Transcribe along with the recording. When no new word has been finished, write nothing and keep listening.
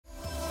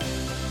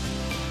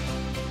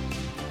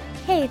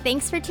Hey,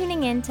 thanks for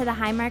tuning in to the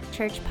Highmark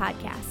Church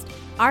podcast.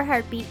 Our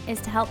heartbeat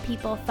is to help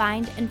people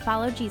find and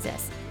follow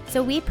Jesus.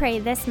 So we pray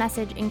this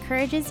message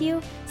encourages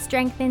you,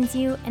 strengthens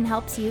you, and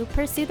helps you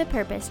pursue the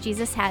purpose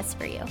Jesus has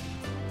for you.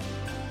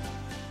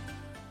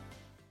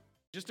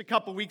 Just a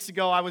couple weeks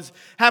ago, I was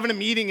having a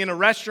meeting in a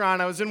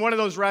restaurant. I was in one of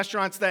those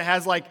restaurants that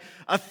has like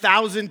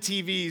 1,000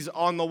 TVs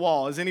on the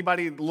wall. Does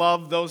anybody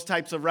love those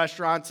types of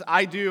restaurants?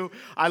 I do.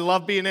 I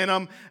love being in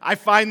them. I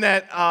find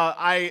that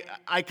I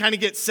kind of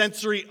get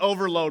sensory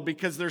overload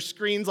because there's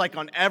screens like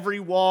on every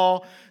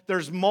wall.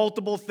 There's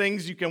multiple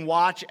things you can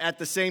watch at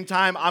the same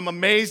time. I'm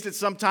amazed at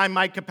sometimes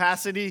my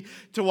capacity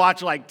to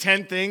watch like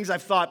 10 things.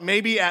 I've thought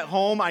maybe at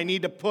home I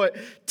need to put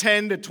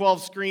 10 to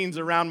 12 screens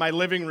around my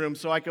living room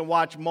so I can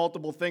watch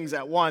multiple things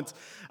at once.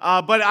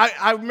 But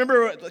I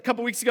remember a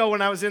couple weeks ago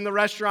when I was in the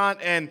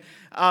restaurant and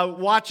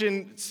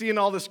seeing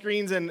all the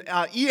screens, and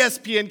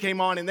ESPN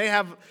came on, and they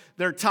have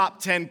their top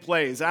 10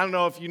 plays. I don't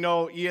know if you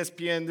know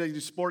ESPN, the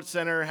Sports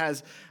Center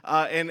has,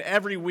 and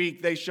every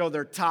week they show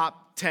their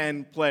top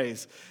 10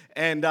 plays.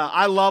 And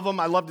I love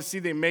them. I love to see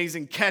the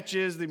amazing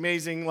catches, the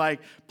amazing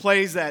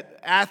plays that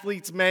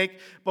athletes make.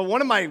 But one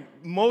of my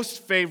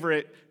most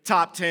favorite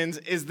top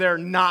 10s is their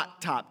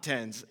not top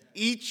 10s.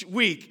 Each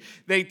week,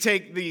 they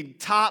take the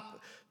top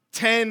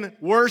 10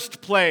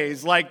 worst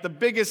plays, like the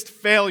biggest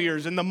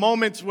failures and the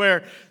moments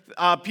where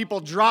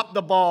people dropped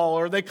the ball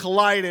or they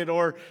collided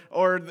or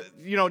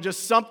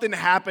just something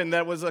happened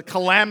that was a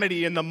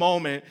calamity in the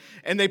moment,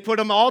 and they put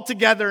them all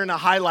together in a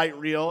highlight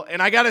reel.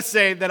 And I got to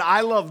say that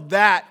I love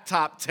that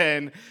top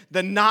 10,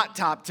 the not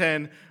top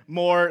 10,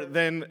 more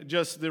than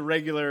just the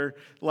regular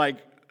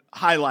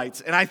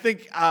highlights. And I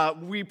think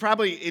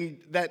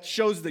that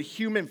shows the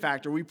human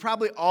factor. We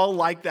probably all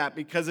like that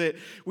because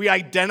we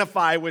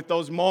identify with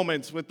those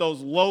moments, with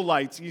those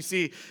lowlights. You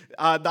see,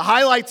 the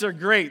highlights are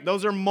great.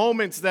 Those are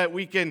moments that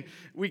we can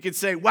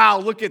say, wow,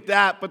 look at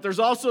that. But there's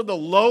also the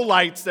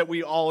lowlights that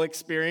we all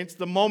experience,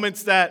 the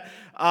moments that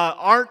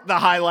aren't the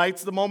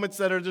highlights, the moments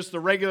that are just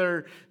the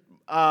regular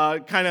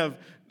kind of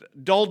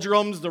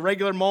doldrums, the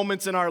regular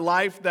moments in our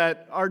life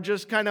that are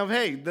just kind of,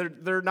 hey,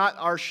 they're not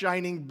our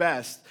shining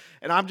best.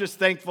 And I'm just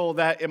thankful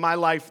that in my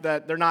life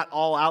that they're not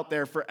all out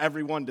there for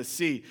everyone to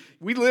see.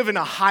 We live in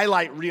a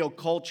highlight reel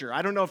culture.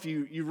 I don't know if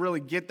you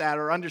really get that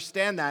or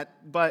understand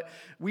that, but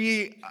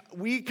we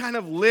kind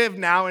of live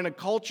now in a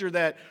culture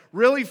that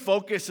really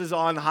focuses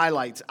on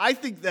highlights. I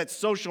think that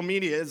social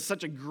media is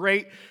such a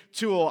great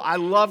tool. I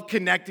love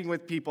connecting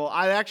with people.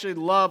 I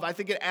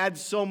think it adds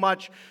so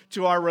much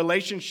to our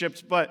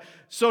relationships, but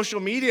social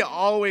media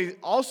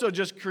also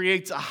just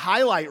creates a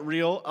highlight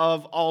reel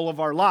of all of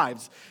our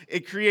lives.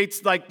 It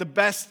creates the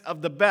best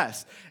of the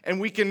best. And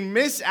we can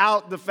miss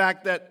out the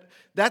fact that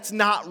that's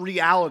not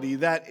reality,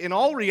 that in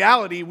all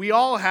reality, we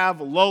all have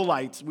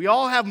lowlights. We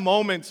all have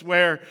moments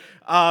where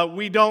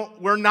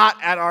we're not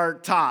at our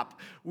top.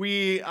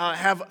 We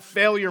have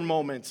failure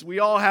moments. We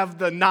all have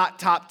the not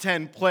top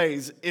 10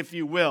 plays, if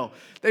you will.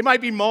 They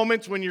might be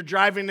moments when you're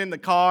driving in the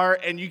car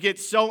and you get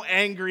so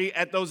angry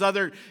at those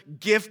other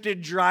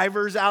gifted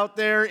drivers out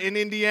there in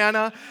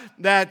Indiana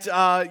that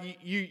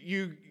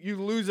you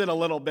lose it a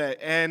little bit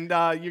and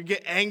you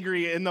get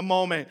angry in the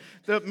moment.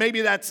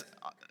 Maybe that's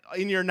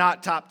in your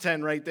not top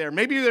 10 right there.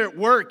 Maybe you're at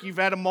work, you've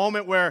had a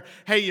moment where,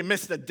 hey, you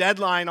missed a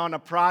deadline on a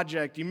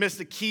project, you missed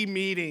a key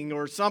meeting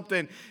or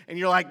something, and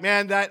you're like,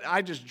 man,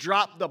 I just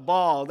dropped the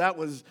ball. That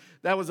was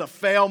a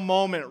fail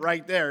moment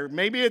right there.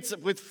 Maybe it's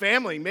with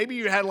family. Maybe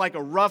you had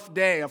a rough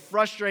day, a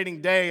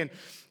frustrating day, and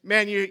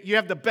man, you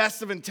have the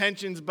best of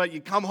intentions, but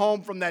you come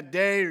home from that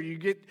day or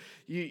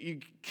you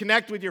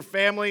connect with your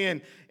family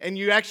and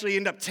you actually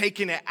end up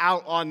taking it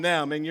out on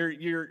them, and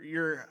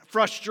your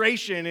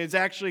frustration is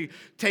actually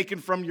taken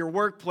from your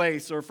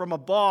workplace or from a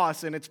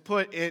boss, and it's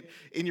put it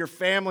in your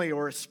family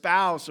or a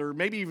spouse or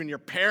maybe even your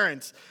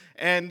parents,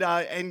 and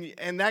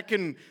that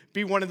can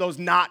be one of those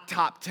not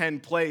top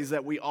 10 plays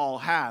that we all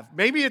have.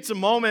 Maybe it's a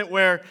moment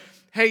where,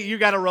 hey, you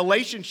got a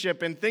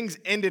relationship and things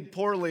ended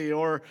poorly,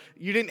 or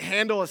you didn't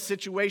handle a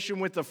situation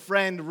with a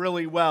friend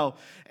really well,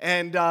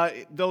 and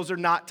those are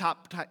not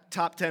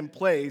top 10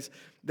 plays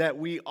that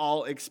we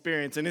all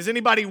experience. And is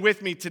anybody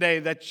with me today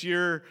that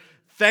you're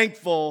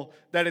thankful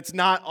that it's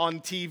not on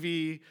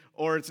TV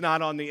or it's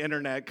not on the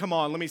internet? Come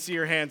on, let me see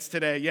your hands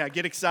today. Yeah,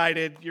 get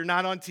excited. You're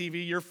not on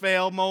TV. Your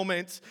fail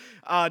moments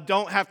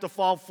don't have to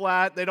fall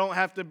flat. They don't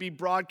have to be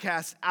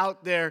broadcast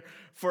out there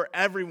for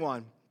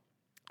everyone.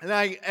 And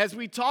as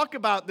we talk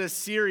about this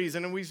series,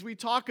 and we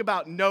talk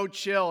about no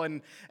chill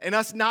and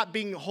us not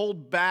being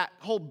hold back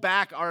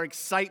our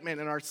excitement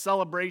and our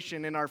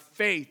celebration and our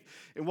faith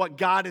in what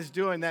God is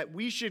doing, that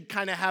we should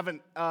kind of have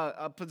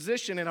a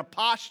position and a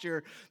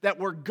posture that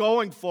we're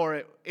going for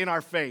it in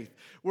our faith.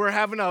 We're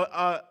having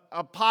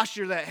a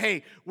posture that,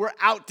 hey, we're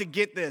out to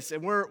get this,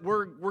 and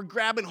we're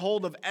grabbing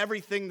hold of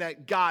everything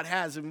that God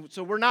has. And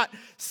so we're not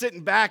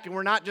sitting back and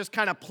we're not just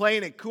kind of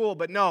playing it cool,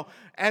 but no,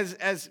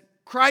 as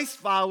Christ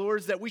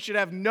followers that we should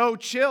have no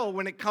chill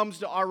when it comes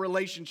to our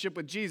relationship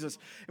with Jesus.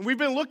 And we've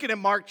been looking at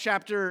Mark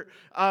chapter,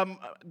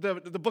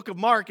 the book of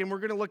Mark, and we're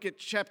going to look at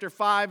chapter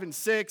 5 and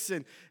 6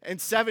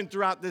 and 7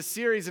 throughout this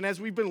series. And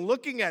as we've been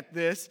looking at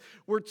this,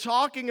 we're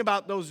talking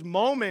about those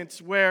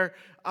moments where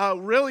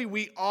really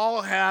we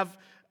all have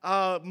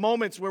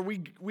moments where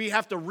we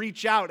have to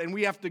reach out and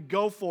we have to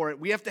go for it.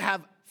 We have to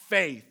have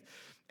faith.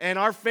 And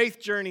our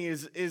faith journey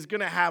is going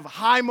to have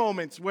high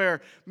moments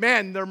where,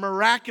 man, they're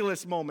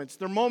miraculous moments.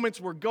 They're moments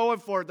we're going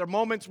for it. They're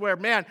moments where,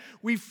 man,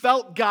 we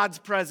felt God's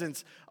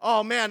presence.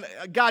 Oh, man,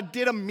 God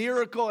did a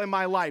miracle in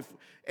my life.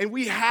 And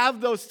we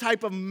have those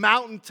type of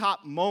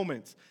mountaintop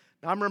moments.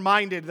 Now, I'm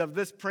reminded of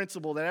this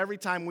principle that every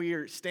time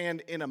we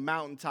stand in a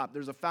mountaintop,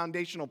 there's a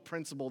foundational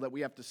principle that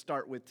we have to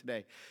start with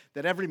today,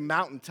 that every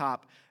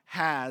mountaintop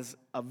has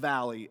a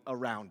valley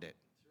around it.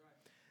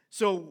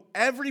 So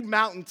every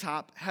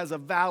mountaintop has a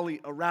valley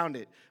around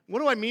it. What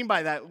do I mean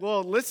by that?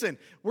 Well, listen,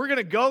 we're going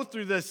to go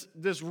through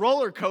this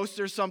roller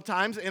coaster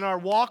sometimes in our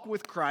walk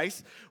with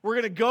Christ. We're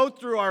going to go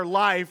through our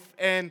life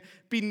and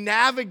be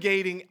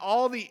navigating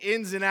all the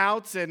ins and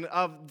outs and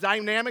of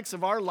dynamics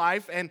of our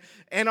life and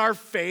our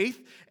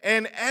faith.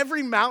 And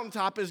every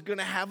mountaintop is going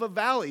to have a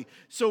valley.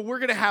 So we're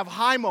going to have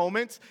high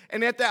moments.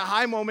 And at that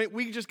high moment,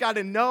 we just got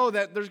to know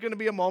that there's going to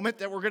be a moment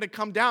that we're going to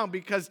come down.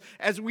 Because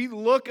as we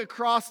look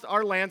across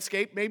our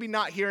landscape, maybe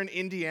not here in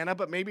Indiana,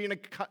 but maybe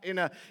in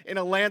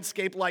a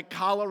landscape like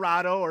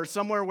Colorado or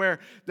somewhere where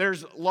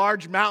there's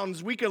large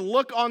mountains, we could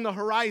look on the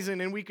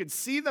horizon and we could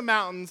see the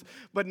mountains,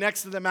 but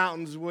next to the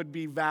mountains would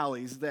be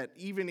valleys that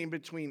even in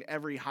between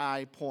every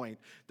high point,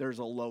 there's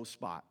a low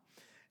spot.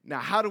 Now,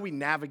 how do we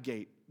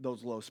navigate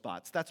those low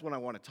spots? That's what I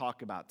want to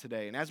talk about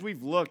today. And as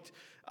we've looked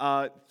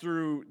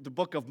through the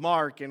book of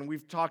Mark, and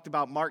we've talked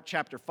about Mark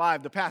chapter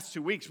 5, the past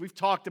 2 weeks, we've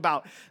talked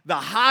about the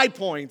high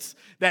points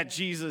that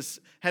Jesus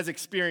has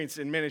experienced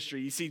in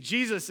ministry. You see,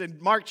 Jesus in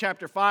Mark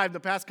chapter 5, the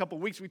past couple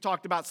of weeks, we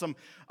talked about some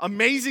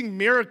amazing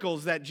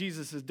miracles that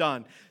Jesus has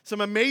done, some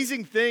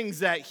amazing things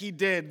that he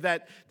did,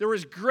 that there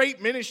was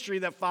great ministry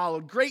that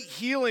followed, great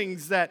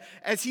healings that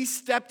as he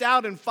stepped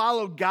out and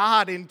followed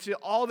God into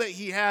all that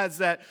he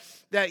has,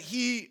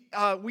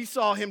 we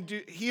saw him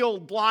heal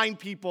blind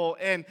people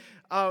and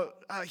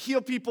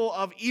heal people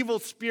of evil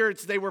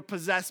spirits they were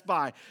possessed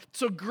by.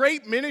 So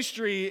great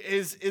ministry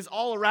is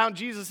all around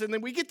Jesus. And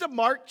then we get to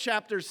Mark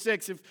chapter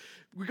 6. If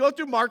we go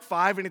through Mark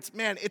 5, and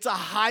it's a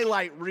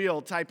highlight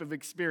reel type of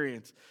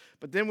experience.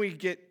 But then we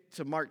get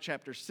to Mark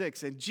chapter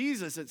 6, and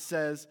Jesus, it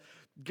says,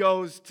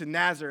 goes to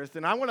Nazareth.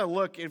 And I want to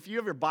look, if you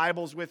have your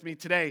Bibles with me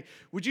today,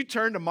 would you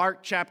turn to Mark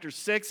chapter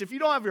 6? If you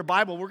don't have your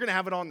Bible, we're going to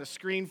have it on the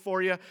screen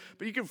for you,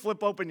 but you can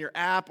flip open your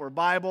app or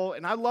Bible,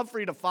 and I'd love for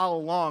you to follow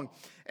along.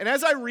 And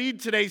as I read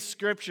today's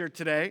scripture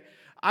today,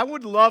 I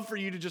would love for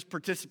you to just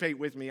participate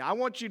with me. I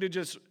want you to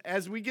just,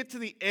 as we get to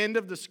the end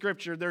of the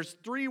scripture, there's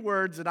 3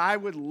 words that I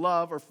would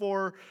love, or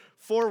four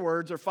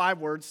words or 5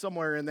 words,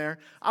 somewhere in there.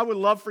 I would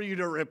love for you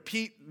to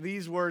repeat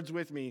these words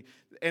with me.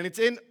 And it's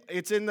in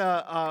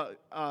the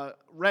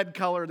red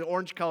color, the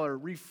orange color,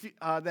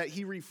 that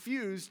he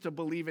refused to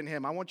believe in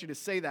him. I want you to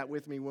say that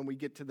with me when we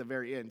get to the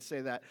very end.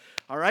 Say that.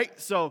 All right?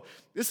 So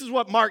this is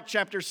what Mark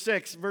chapter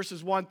 6,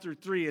 verses 1 through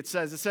 3, it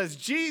says,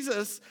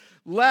 Jesus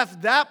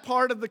left that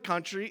part of the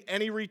country,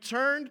 and he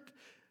returned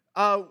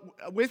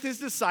with his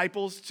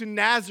disciples to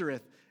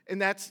Nazareth.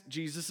 And that's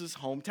Jesus'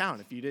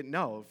 hometown, if you didn't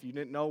know. If you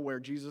didn't know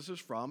where Jesus is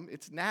from,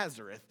 it's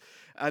Nazareth.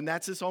 And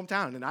that's his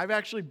hometown. And I've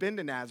actually been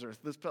to Nazareth.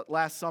 This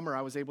last summer,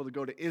 I was able to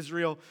go to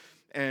Israel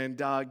and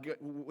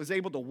was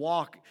able to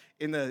walk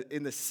in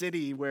the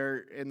city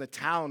in the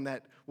town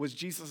that was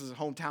Jesus'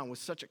 hometown. It was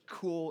such a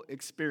cool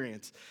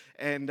experience.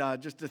 And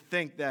just to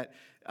think that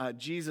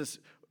Jesus,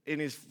 in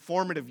his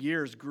formative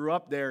years, grew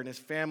up there, and his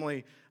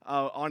family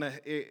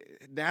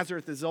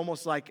Nazareth is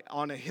almost like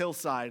on a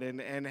hillside,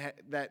 and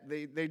that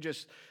they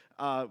just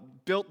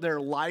built their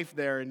life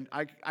there. And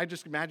I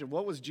just imagine,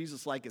 what was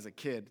Jesus like as a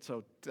kid?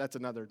 So that's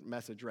another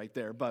message right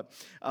there, but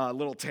a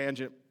little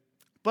tangent.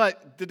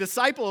 But the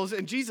disciples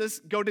and Jesus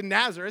go to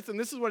Nazareth, and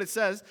this is what it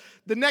says.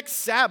 The next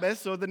Sabbath,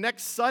 so the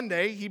next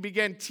Sunday, he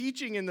began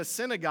teaching in the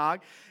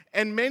synagogue,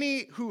 and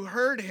many who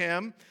heard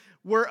him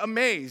were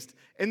amazed.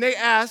 And they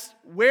asked,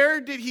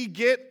 where did he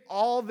get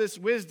all this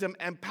wisdom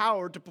and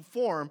power to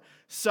perform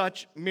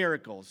such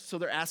miracles? So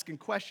they're asking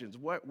questions.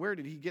 Where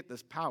did he get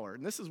this power?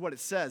 And this is what it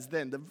says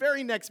then. The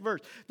very next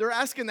verse, they're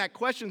asking that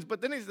questions,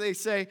 but then they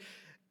say,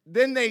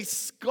 then they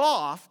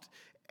scoffed,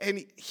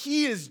 and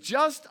he is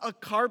just a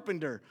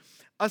carpenter,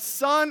 a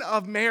son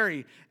of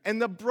Mary,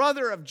 and the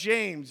brother of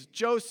James,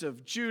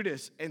 Joseph,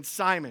 Judas, and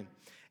Simon.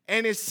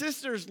 And his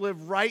sisters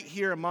live right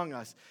here among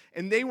us.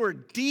 And they were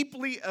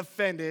deeply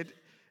offended,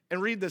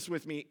 and read this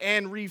with me,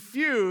 and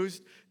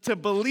refused to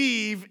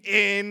believe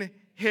in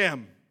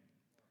him.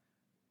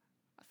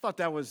 I thought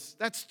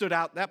that stood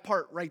out. That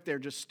part right there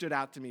just stood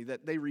out to me,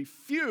 that they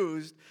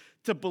refused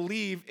to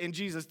believe in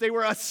Jesus. They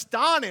were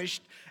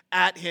astonished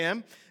at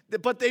him.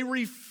 but they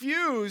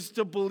refused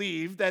to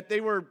believe that they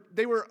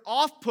were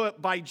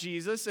off-put by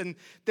Jesus, and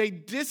they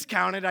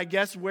discounted, I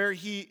guess,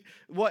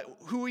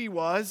 who he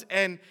was.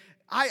 And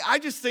I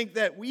just think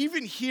that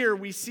even here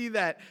we see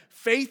that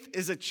faith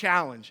is a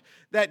challenge,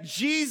 that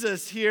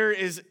Jesus here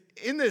is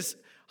in this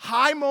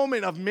high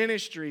moment of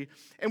ministry,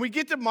 and we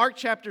get to Mark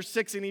chapter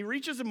 6, and he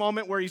reaches a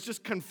moment where he's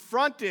just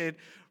confronted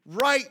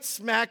right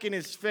smack in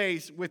his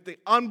face with the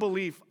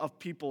unbelief of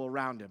people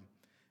around him.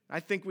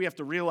 I think we have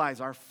to realize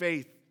our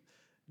faith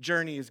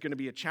journey is going to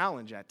be a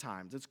challenge at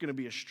times. It's going to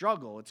be a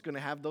struggle. It's going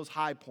to have those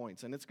high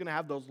points, and it's going to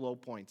have those low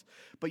points.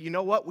 But you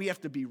know what? We have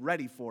to be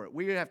ready for it.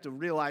 We have to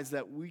realize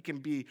that we can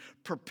be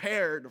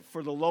prepared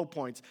for the low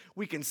points.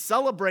 We can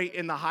celebrate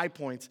in the high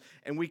points,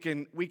 and we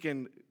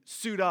can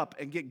suit up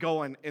and get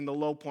going in the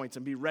low points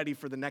and be ready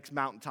for the next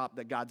mountaintop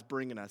that God's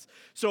bringing us.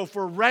 So if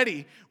we're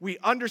ready, we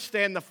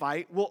understand the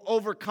fight, we'll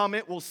overcome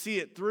it, we'll see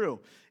it through.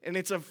 And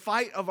it's a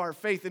fight of our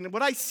faith. And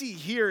what I see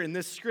here in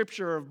this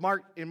scripture of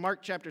in Mark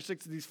chapter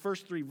 6, these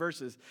first 3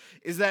 verses,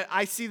 is that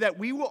I see that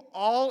we will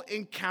all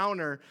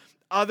encounter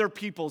other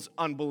people's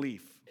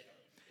unbelief.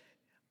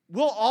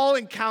 We'll all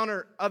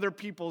encounter other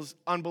people's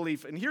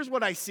unbelief. And here's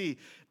what I see,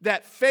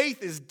 that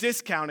faith is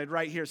discounted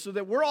right here. So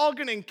that we're all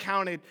going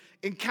to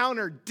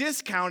encounter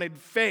discounted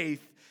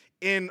faith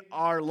in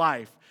our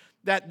life.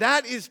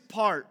 That is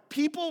part.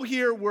 People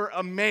here were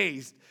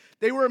amazed.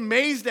 They were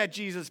amazed at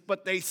Jesus,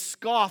 but they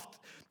scoffed.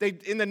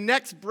 In the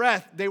next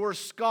breath, they were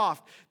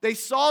scoffed. They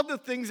saw the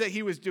things that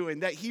he was doing,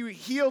 that he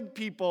healed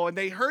people, and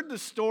they heard the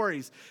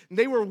stories. And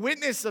they were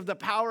witness of the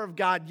power of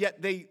God,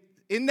 yet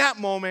in that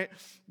moment,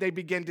 they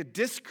began to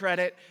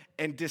discredit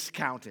and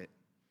discount it.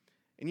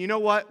 And you know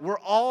what? We're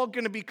all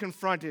going to be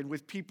confronted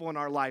with people in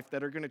our life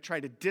that are going to try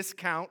to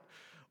discount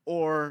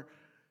or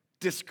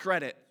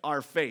discredit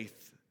our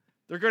faith.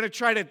 They're going to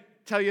try to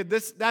tell you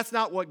that's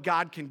not what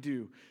God can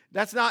do.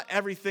 That's not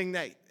everything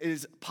that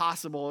is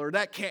possible, or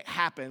that can't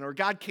happen, or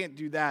God can't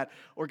do that,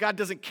 or God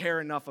doesn't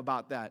care enough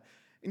about that.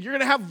 And you're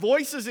going to have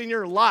voices in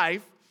your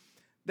life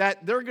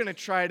that they're going to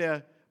try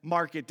to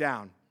mark it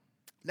down.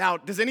 Now,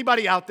 does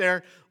anybody out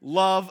there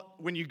love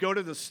when you go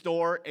to the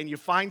store and you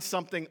find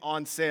something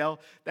on sale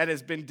that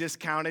has been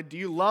discounted? Do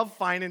you love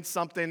finding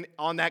something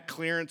on that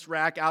clearance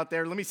rack out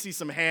there? Let me see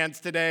some hands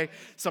today.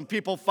 Some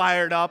people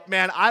fired up.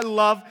 Man, I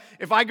love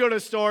if I go to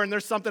a store and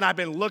there's something I've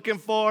been looking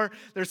for,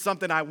 there's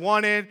something I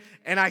wanted,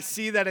 and I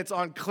see that it's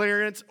on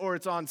clearance or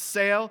it's on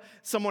sale,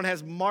 someone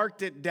has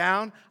marked it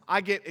down,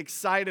 I get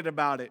excited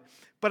about it.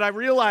 But I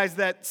realize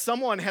that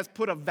someone has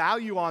put a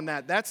value on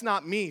that. That's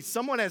not me.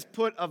 Someone has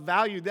put a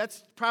value.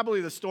 That's probably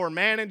the store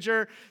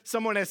manager.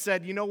 Someone has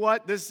said, you know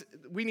what?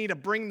 We need to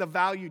bring the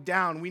value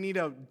down. We need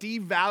to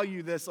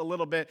devalue this a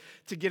little bit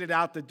to get it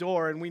out the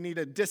door, and we need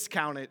to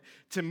discount it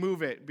to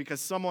move it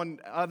because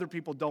other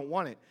people don't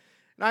want it.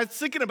 And I was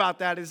thinking about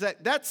that,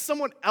 that's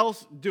someone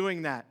else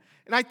doing that.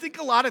 And I think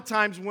a lot of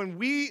times when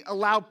we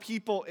allow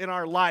people in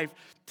our life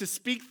to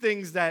speak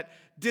things that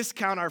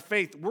discount our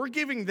faith, we're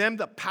giving them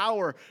the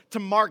power to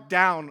mark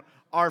down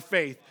our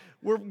faith.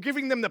 We're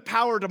giving them the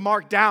power to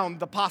mark down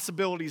the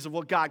possibilities of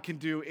what God can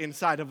do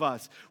inside of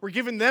us. We're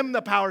giving them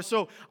the power.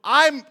 So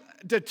I'm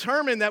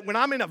determined that when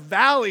I'm in a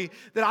valley,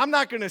 that I'm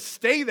not going to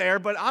stay there,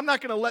 but I'm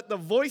not going to let the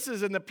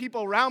voices and the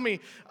people around me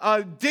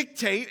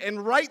dictate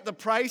and write the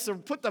price or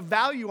put the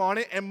value on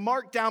it and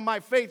mark down my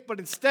faith. But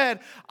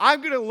instead,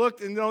 I'm going to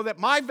look and know that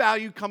my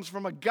value comes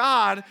from a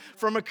God,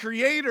 from a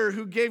creator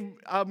who gave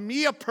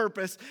me a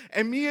purpose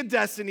and me a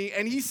destiny,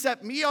 and he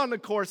set me on the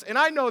course. And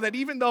I know that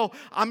even though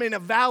I'm in a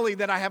valley,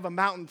 that I have a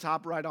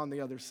mountaintop right on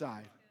the other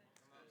side.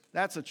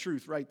 That's a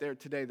truth right there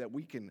today that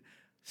we can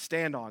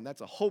stand on. That's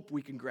a hope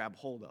we can grab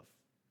hold of.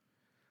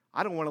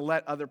 I don't want to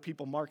let other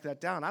people mark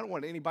that down. I don't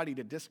want anybody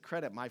to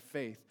discredit my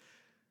faith.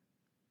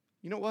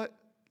 You know what?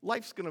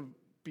 Life's going to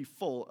be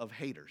full of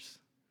haters,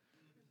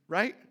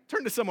 right?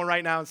 Turn to someone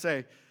right now and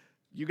say,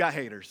 you got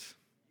haters.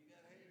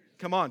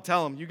 Come on,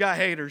 tell them, you got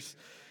haters.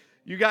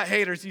 You got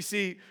haters. You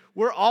see,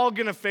 we're all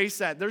going to face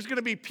that. There's going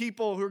to be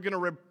people who are going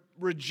to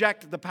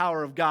reject the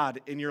power of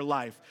God in your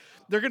life.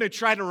 They're going to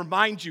try to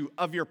remind you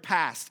of your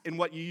past and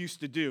what you used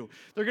to do.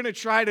 They're going to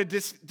try to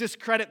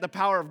discredit the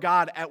power of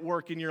God at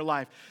work in your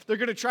life. They're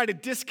going to try to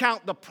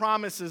discount the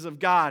promises of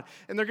God,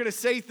 and they're going to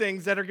say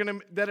things that are going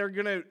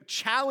to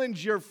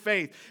challenge your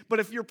faith.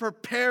 But if you're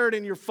prepared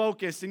and you're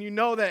focused and you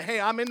know that,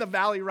 hey, I'm in the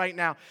valley right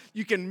now,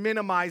 you can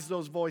minimize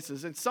those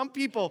voices. And some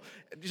people,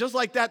 just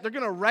like that, they're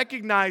going to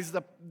recognize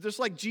just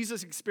like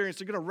Jesus experienced,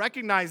 they're going to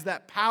recognize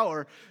that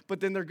power,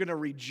 but then they're going to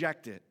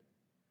reject it.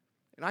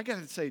 And I got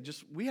to say,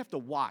 we have to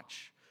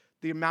watch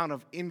the amount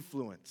of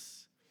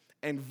influence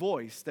and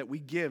voice that we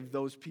give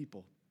those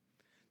people.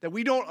 That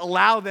we don't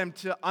allow them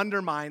to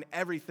undermine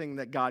everything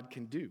that God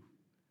can do.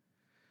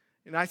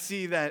 And I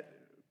see that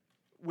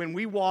when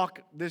we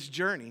walk this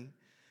journey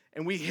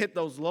and we hit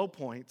those low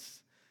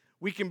points,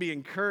 we can be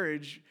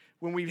encouraged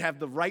when we have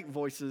the right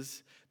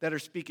voices that are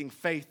speaking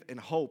faith and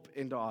hope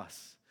into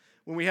us.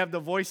 When we have the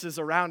voices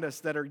around us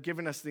that are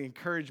giving us the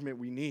encouragement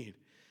we need.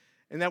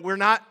 And that we're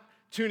not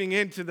tuning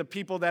into the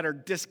people that are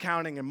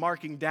discounting and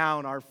marking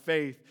down our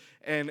faith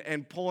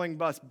and pulling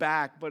us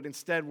back, but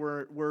instead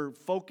we're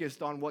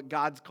focused on what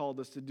God's called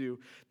us to do.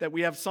 That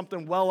we have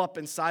something well up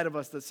inside of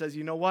us that says,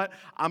 you know what?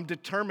 I'm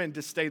determined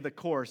to stay the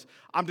course.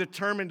 I'm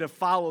determined to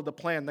follow the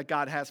plan that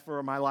God has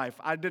for my life.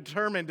 I'm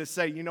determined to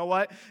say, you know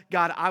what?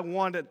 God, I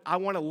want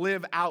to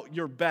live out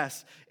your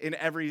best in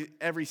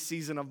every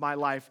season of my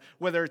life.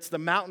 Whether it's the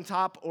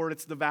mountaintop or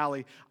it's the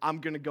valley, I'm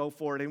going to go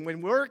for it. And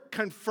when we're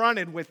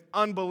confronted with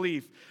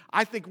unbelief,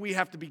 I think we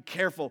have to be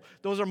careful.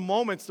 Those are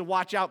moments to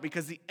watch out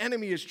because the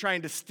enemy is trying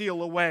to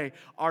steal away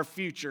our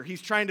future.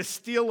 He's trying to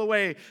steal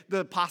away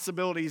the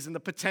possibilities and the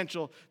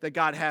potential that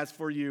God has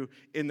for you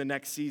in the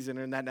next season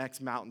and that next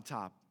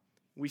mountaintop.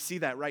 We see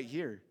that right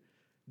here.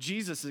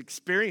 Jesus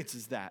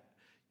experiences that.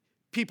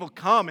 People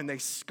come and they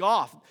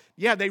scoff.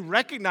 Yeah, they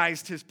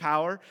recognized his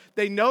power.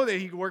 They know that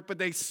he could work, but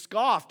they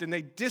scoffed and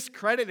they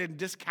discredited and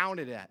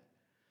discounted it.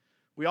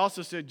 We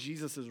also said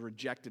Jesus is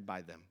rejected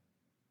by them.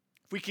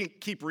 If we can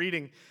keep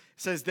reading, it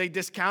says they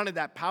discounted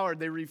that power.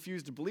 They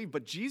refused to believe,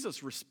 but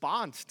Jesus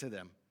responds to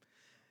them.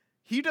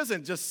 He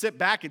doesn't just sit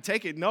back and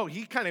take it. No,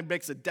 he kind of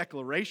makes a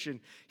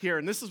declaration here.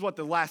 And this is what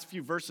the last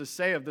few verses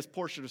say of this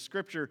portion of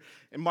Scripture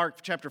in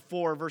Mark chapter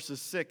 4,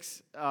 verses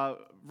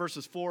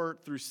 4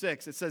 through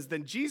 6. It says,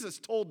 then Jesus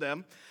told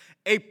them,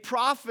 a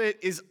prophet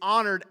is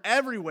honored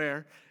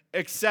everywhere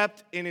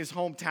except in his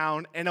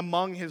hometown and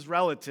among his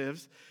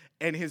relatives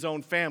and his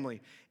own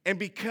family. And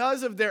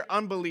because of their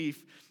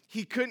unbelief,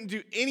 he couldn't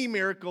do any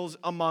miracles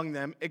among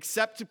them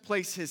except to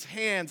place his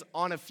hands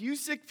on a few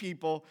sick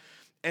people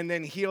and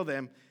then heal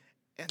them.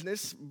 And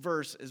this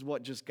verse is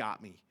what just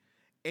got me.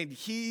 And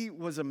he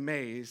was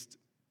amazed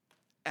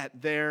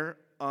at their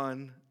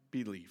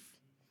unbelief.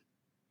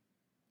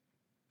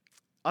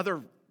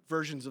 Other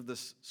versions of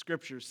this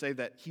scripture say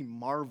that he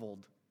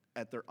marveled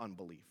at their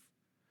unbelief.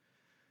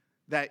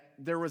 That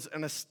there was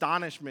an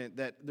astonishment,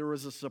 that there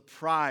was a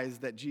surprise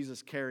that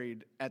Jesus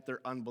carried at their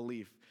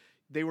unbelief.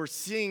 They were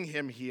seeing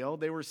him heal.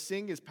 They were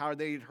seeing his power.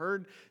 They had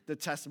heard the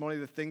testimony,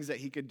 the things that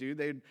he could do.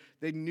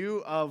 They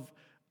knew of,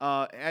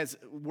 as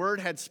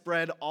word had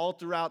spread all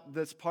throughout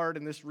this part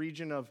in this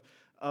region of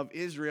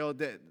Israel,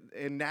 that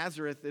in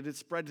Nazareth, it had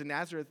spread to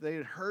Nazareth. They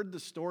had heard the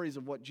stories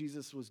of what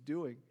Jesus was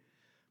doing,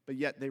 but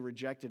yet they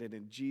rejected it,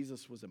 and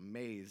Jesus was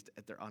amazed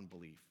at their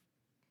unbelief.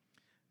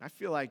 And I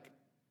feel like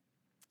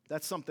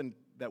that's something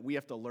that we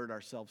have to alert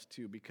ourselves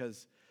to,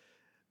 because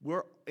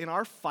we're in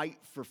our fight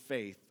for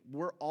faith,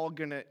 we're all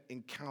going to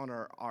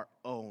encounter our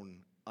own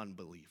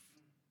unbelief.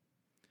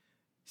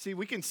 See,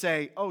 we can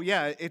say, oh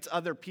yeah, it's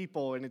other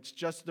people and it's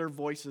just their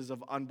voices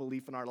of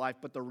unbelief in our life,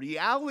 but the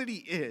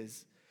reality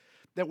is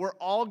that we're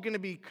all going to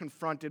be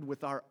confronted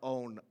with our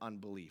own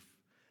unbelief.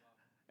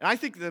 And I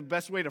think the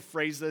best way to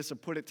phrase this or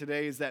put it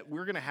today is that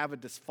we're going to have a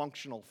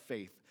dysfunctional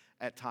faith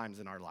at times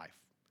in our life.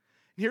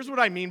 And here's what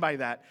I mean by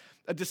that.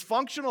 A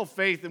dysfunctional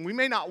faith, and we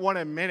may not want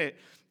to admit it,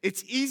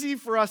 it's easy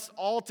for us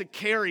all to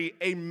carry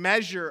a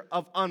measure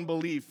of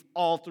unbelief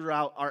all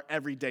throughout our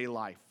everyday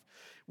life.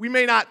 We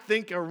may not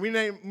think or we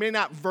may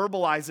not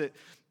verbalize it,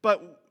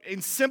 but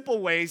in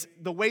simple ways,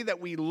 the way that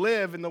we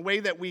live and the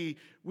way that we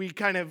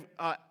kind of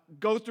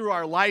go through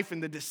our life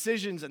and the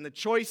decisions and the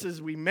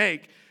choices we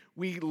make,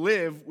 we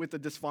live with a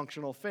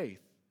dysfunctional faith.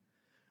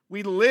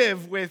 We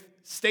live with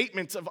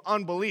statements of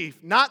unbelief,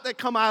 not that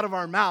come out of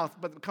our mouth,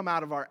 but that come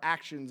out of our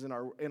actions in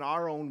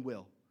our own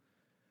will.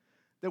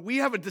 That we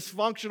have a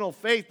dysfunctional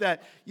faith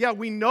that, yeah,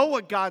 we know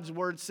what God's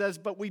word says,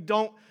 but we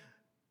don't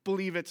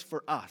believe it's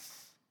for us.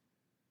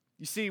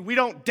 You see, we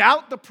don't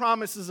doubt the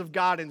promises of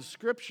God in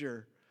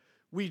Scripture,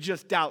 we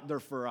just doubt they're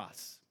for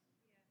us.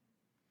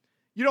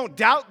 You don't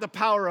doubt the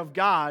power of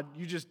God,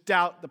 you just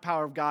doubt the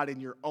power of God in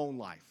your own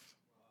life.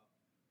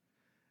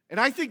 And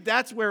I think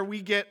that's where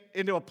we get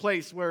into a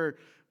place where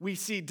we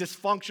see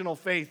dysfunctional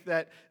faith,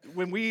 that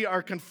when we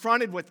are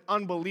confronted with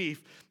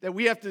unbelief, that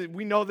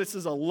we know this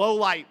is a low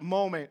light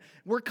moment.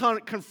 We're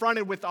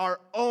confronted with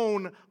our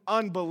own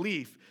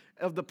unbelief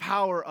of the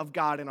power of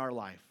God in our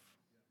life.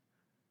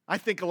 I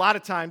think a lot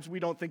of times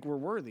we don't think we're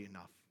worthy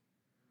enough.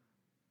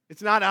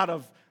 It's not out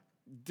of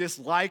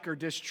dislike or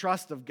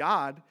distrust of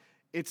God.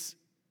 It's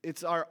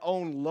our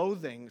own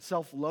loathing,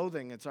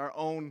 self-loathing. It's our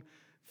own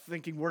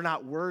thinking we're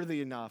not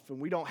worthy enough and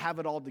we don't have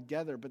it all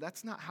together. But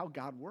that's not how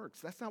God works.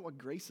 That's not what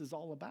grace is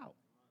all about.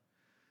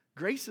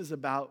 Grace is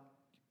about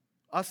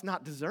us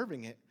not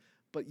deserving it,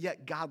 but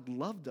yet God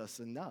loved us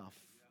enough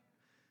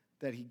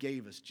that he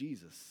gave us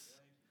Jesus.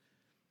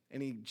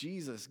 And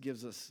Jesus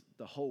gives us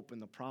the hope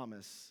and the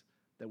promise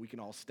that we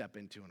can all step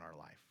into in our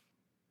life.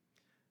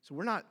 So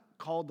we're not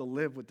called to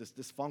live with this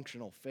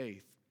dysfunctional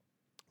faith.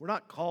 We're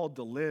not called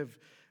to live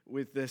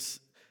with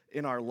this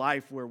in our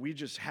life where we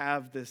just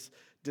have this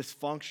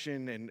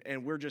dysfunction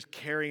and we're just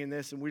carrying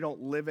this and we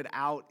don't live it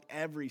out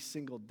every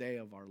single day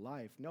of our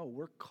life. No,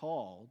 we're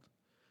called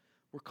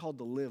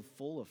to live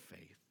full of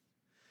faith.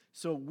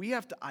 So we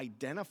have to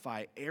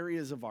identify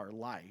areas of our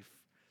life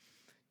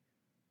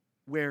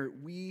where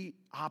we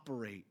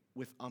operate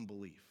with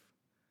unbelief.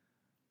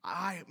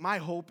 My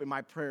hope and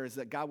my prayer is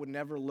that God would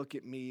never look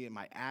at me and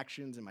my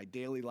actions and my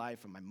daily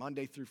life and my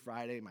Monday through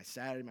Friday, my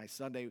Saturday, my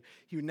Sunday.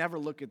 He would never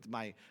look at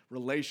my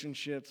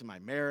relationships, my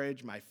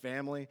marriage, my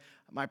family.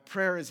 My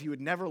prayer is he would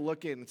never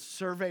look at and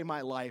survey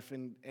my life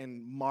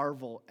and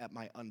marvel at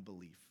my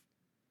unbelief.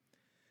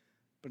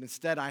 But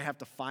instead, I have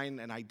to find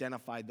and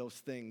identify those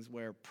things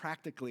where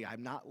practically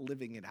I'm not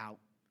living it out.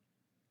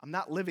 I'm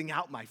not living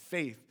out my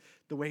faith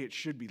the way it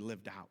should be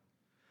lived out.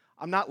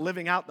 I'm not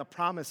living out the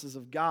promises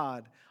of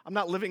God. I'm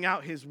not living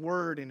out his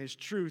word and his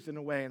truth in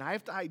a way. And I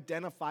have to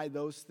identify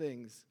those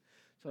things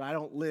so that I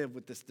don't live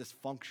with this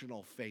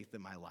dysfunctional faith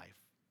in my life,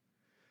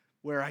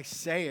 where I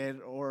say it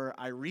or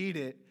I read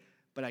it,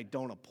 but I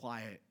don't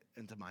apply it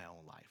into my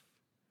own life.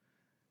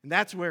 And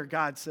that's where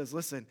God says,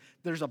 listen,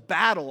 there's a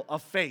battle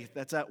of faith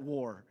that's at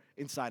war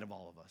inside of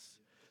all of us.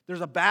 There's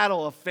a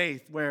battle of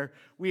faith where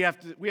we have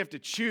to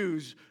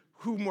choose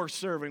whom we're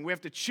serving. We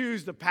have to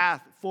choose the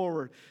path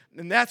forward.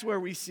 And that's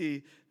where we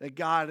see that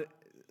God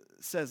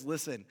says,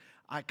 listen,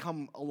 I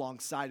come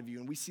alongside of you.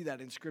 And we see that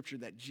in Scripture,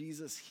 that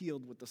Jesus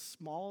healed with the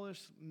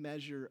smallest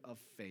measure of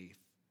faith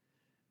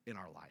in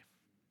our life.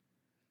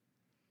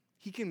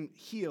 He can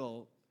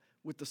heal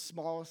with the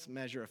smallest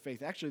measure of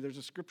faith. Actually, there's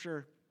a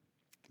Scripture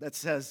that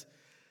says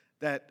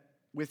that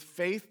with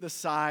faith the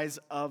size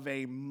of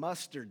a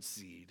mustard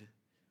seed,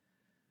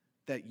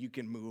 that you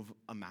can move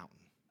a mountain.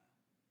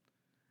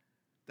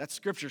 That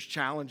Scripture's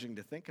challenging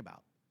to think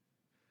about.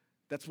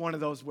 That's one of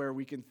those where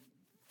we can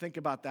think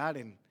about that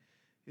and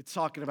it's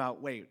talking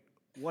about, wait,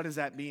 what does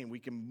that mean? We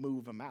can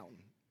move a mountain.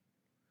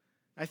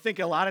 I think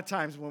a lot of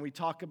times when we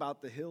talk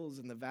about the hills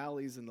and the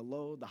valleys and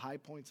the high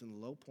points and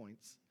the low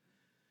points,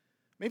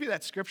 maybe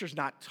that Scripture's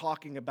not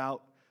talking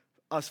about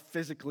us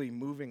physically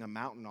moving a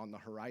mountain on the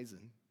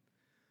horizon,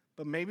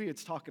 but maybe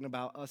it's talking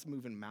about us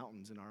moving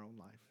mountains in our own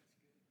life.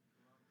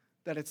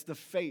 That it's the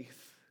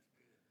faith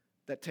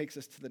that takes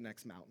us to the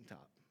next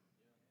mountaintop.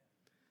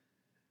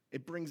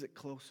 It brings it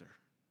closer.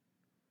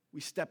 We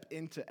step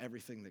into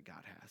everything that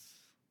God has.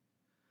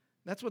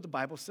 That's what the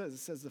Bible says. It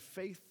says the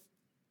faith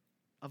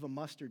of a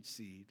mustard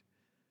seed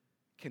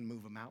can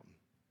move a mountain.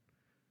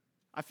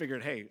 I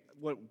figured, hey,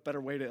 what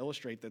better way to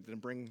illustrate that than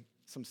bring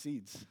some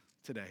seeds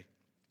today?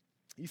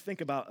 You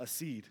think about a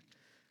seed.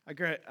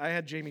 I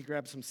had Jamie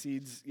grab some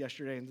seeds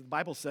yesterday, and the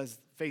Bible says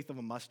faith of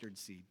a mustard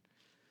seed.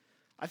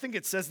 I think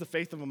it says the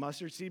faith of a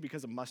mustard seed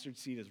because a mustard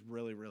seed is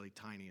really, really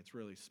tiny. It's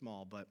really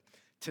small. But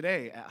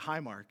today at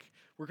Highmark,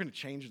 we're going to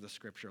change the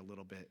Scripture a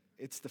little bit.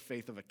 It's the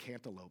faith of a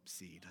cantaloupe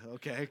seed.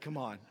 Okay, come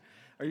on.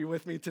 Are you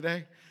with me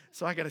today?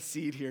 So I got a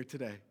seed here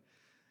today.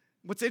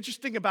 What's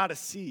interesting about a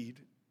seed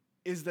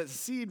is that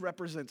seed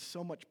represents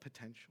so much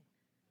potential.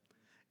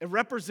 It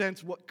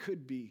represents what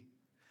could be.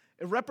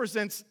 It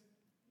represents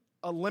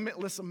a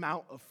limitless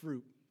amount of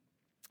fruit.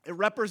 It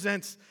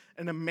represents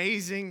an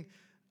amazing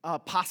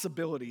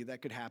possibility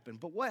that could happen.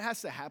 But what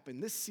has to happen?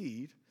 This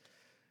seed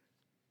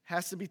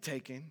has to be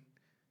taken,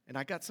 and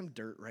I got some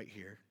dirt right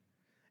here,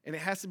 and it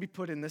has to be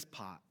put in this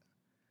pot.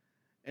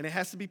 And it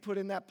has to be put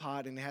in that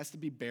pot, and it has to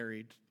be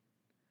buried.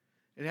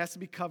 It has to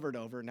be covered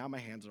over. Now my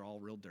hands are all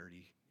real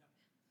dirty.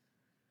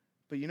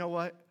 But you know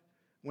what?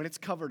 When it's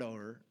covered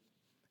over,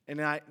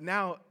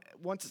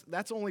 once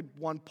that's only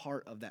one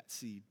part of that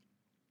seed.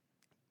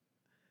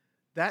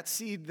 That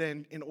seed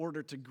then, in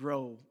order to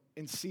grow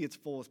and see its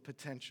fullest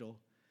potential,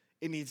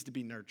 it needs to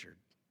be nurtured.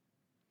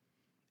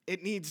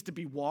 It needs to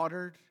be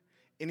watered.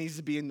 It needs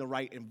to be in the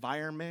right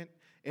environment.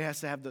 It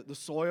has to have the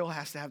soil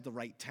has to have the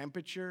right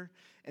temperature,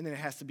 and then it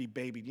has to be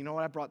babied. You know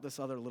what? I brought this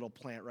other little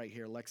plant right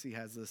here. Lexi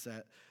has this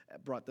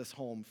brought this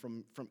home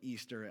from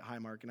Easter at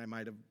Highmark, and I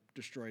might have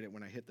destroyed it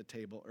when I hit the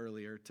table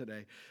earlier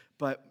today,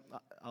 but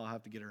I'll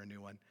have to get her a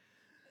new one.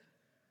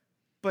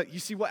 But you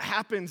see, what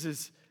happens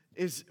is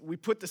we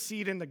put the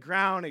seed in the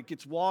ground, it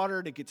gets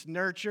watered, it gets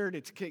nurtured,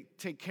 it's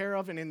taken care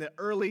of, and in the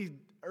early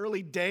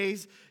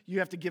days, you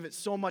have to give it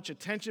so much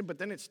attention, but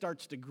then it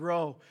starts to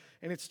grow,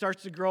 and it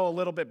starts to grow a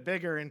little bit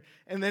bigger, and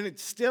then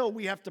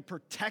we have to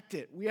protect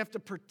it. We have to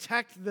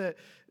protect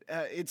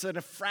it's in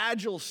a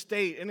fragile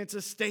state, and it's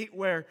a state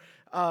where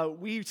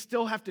we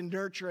still have to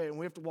nurture it, and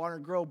we have to water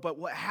and grow, but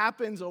what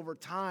happens over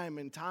time,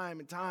 and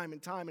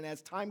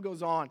as time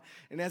goes on,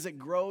 and as it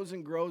grows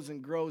and grows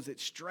and grows, it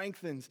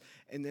strengthens,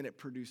 and then it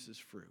produces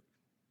fruit.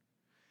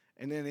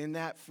 And then in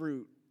that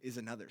fruit is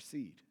another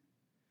seed.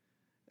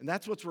 And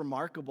that's what's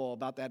remarkable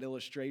about that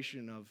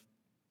illustration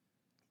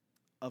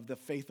of the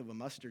faith of a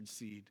mustard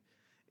seed,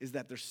 is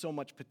that there's so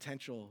much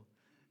potential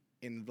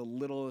in the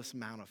littlest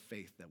amount of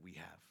faith that we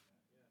have.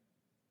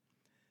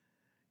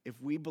 If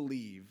we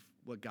believe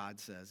what God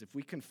says, if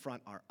we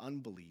confront our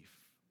unbelief,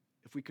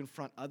 if we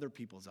confront other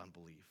people's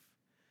unbelief,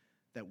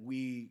 that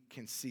we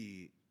can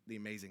see the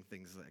amazing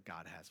things that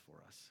God has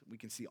for us. We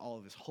can see all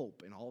of his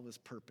hope and all of his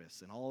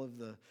purpose and all of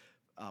the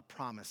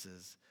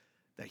promises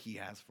that he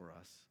has for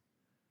us.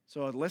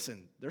 So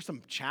listen, there's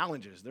some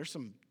challenges. There's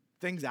some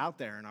things out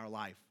there in our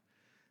life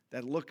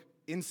that look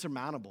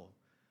insurmountable,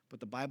 but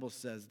the Bible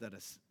says that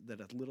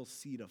a little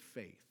seed of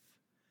faith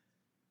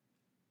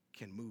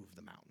can move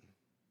the mountain,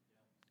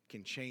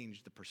 can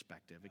change the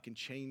perspective. It can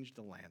change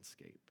the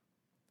landscape.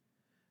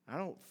 I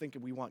don't think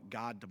we want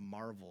God to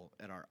marvel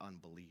at our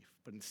unbelief,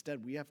 but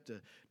instead we have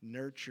to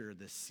nurture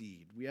the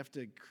seed. We have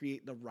to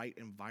create the right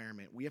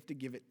environment. We have to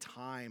give it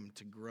time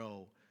to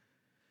grow.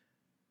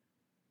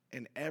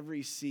 And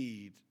every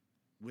seed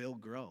will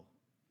grow.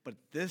 But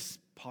this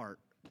part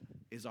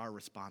is our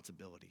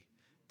responsibility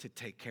to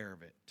take care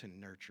of it, to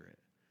nurture it.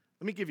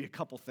 Let me give you a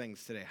couple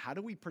things today. How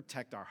do we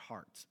protect our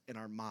hearts and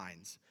our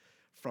minds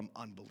from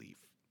unbelief?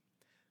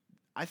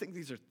 I think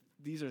these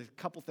are a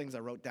couple things I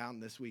wrote down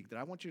this week that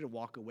I want you to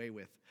walk away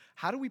with.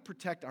 How do we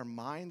protect our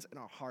minds and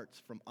our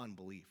hearts from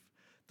unbelief?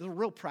 They're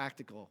real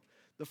practical.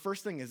 The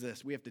first thing is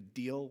this: we have to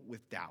deal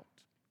with doubt.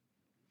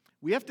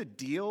 We have to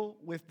deal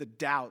with the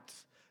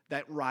doubts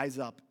that rise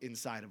up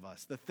inside of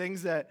us, the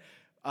things that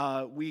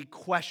we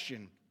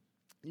question.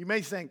 You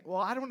may think,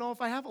 well, I don't know if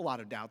I have a lot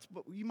of doubts,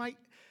 but you might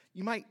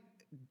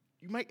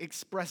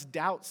express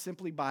doubt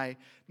simply by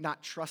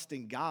not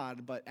trusting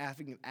God, but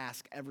having to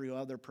ask every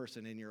other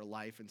person in your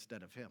life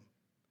instead of him.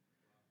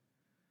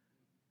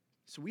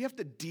 So we have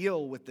to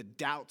deal with the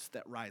doubts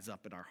that rise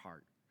up in our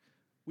heart.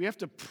 We have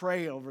to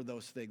pray over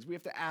those things. We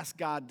have to ask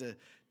God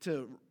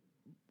to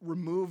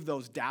remove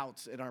those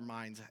doubts in our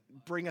minds,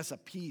 bring us a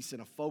peace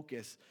and a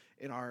focus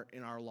in our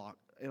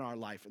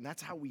life. And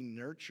that's how we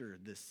nurture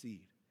this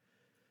seed.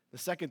 The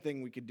second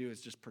thing we could do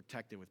is just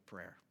protect it with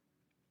prayer.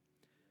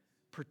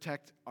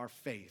 Protect our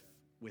faith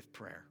with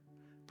prayer.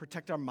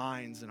 Protect our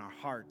minds and our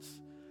hearts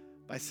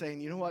by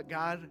saying, you know what,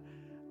 God,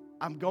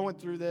 I'm going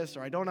through this,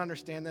 or I don't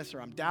understand this,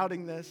 or I'm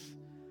doubting this.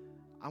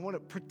 I want to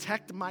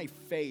protect my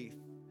faith.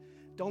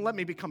 Don't let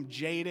me become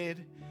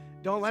jaded.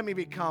 Don't let me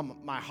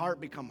my heart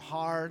become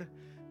hard.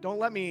 Don't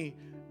let me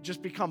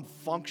just become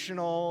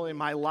functional in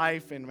my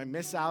life and I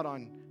miss out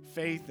on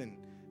faith. And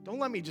don't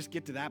let me just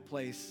get to that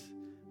place.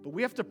 But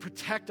we have to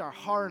protect our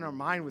heart and our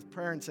mind with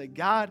prayer and say,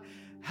 God,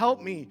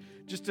 help me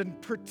just to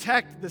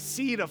protect the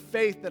seed of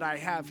faith that I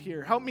have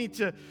here. Help me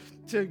to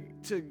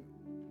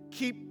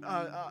keep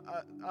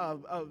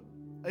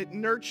it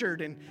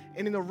nurtured and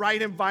in the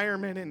right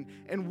environment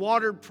and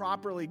watered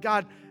properly.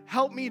 God,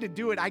 help me to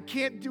do it. I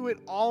can't do it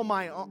all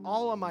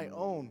on my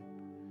own.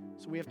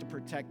 So we have to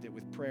protect it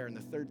with prayer. And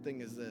the third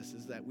thing is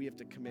that we have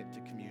to commit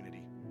to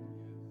community.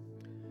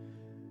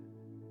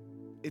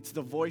 It's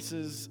the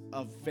voices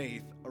of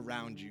faith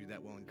around you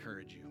that will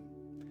encourage you.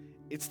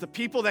 It's the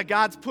people that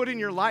God's put in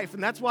your life.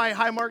 And that's why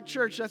Highmark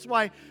Church, that's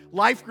why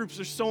life groups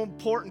are so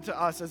important to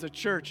us as a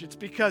church. It's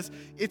because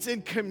it's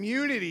in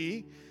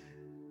community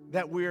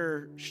that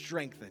we're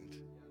strengthened.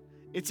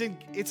 It's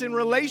in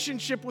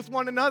relationship with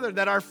one another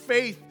that our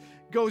faith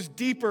goes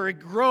deeper, it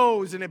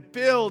grows, and it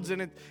builds,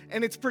 and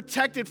it's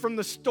protected from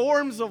the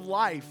storms of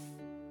life.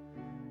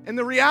 And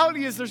the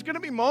reality is there's going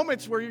to be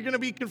moments where you're going to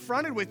be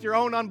confronted with your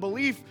own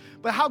unbelief,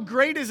 but how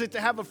great is it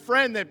to have a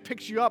friend that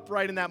picks you up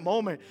right in that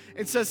moment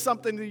and says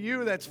something to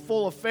you that's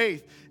full of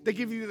faith. They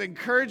give you the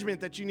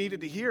encouragement that you needed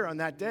to hear on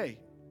that day.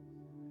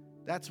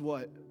 That's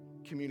what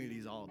community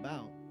is all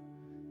about.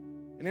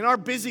 And in our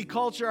busy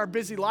culture, our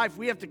busy life,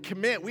 we have to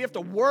commit. We have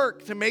to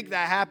work to make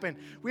that happen.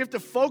 We have to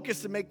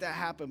focus to make that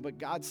happen. But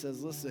God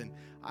says, listen,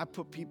 I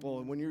put people,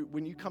 and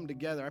when you come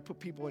together, I put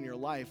people in your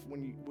life.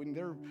 When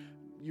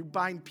you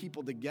bind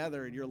people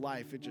together in your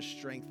life, it just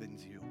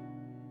strengthens you.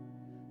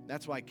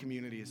 That's why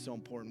community is so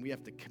important. We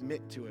have to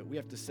commit to it. We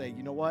have to say,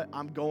 you know what?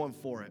 I'm going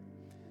for it.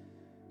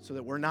 So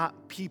that we're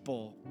not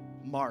people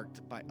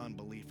marked by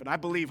unbelief. And I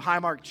believe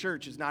Highmark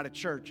Church is not a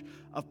church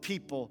of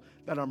people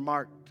that are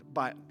marked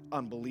by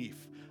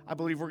unbelief. I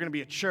believe we're going to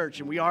be a church,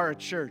 and we are a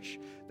church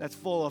that's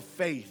full of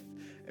faith.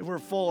 And we're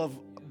full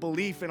of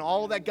belief in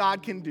all that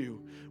God can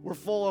do. We're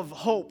full of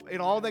hope in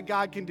all that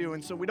God can do.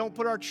 And so we don't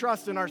put our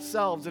trust in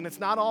ourselves. And it's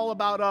not all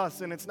about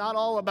us. And it's not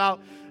all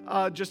about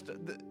just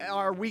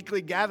our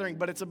weekly gathering.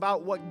 But it's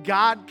about what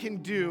God can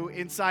do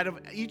inside of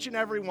each and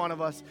every one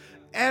of us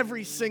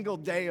every single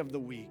day of the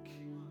week.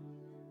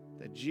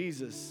 That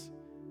Jesus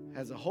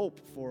has a hope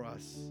for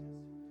us.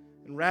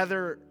 And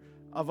rather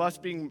of us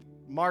being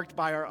marked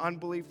by our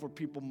unbelief, we're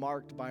people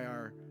marked by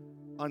our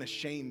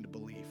unashamed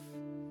belief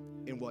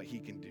in what he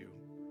can do.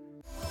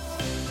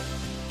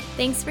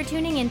 Thanks for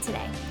tuning in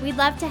today. We'd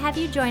love to have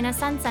you join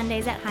us on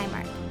Sundays at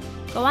Highmark.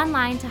 Go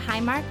online to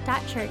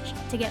highmark.church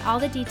to get all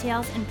the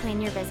details and plan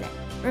your visit.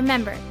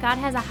 Remember, God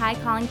has a high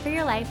calling for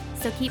your life,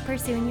 so keep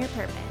pursuing your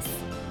purpose.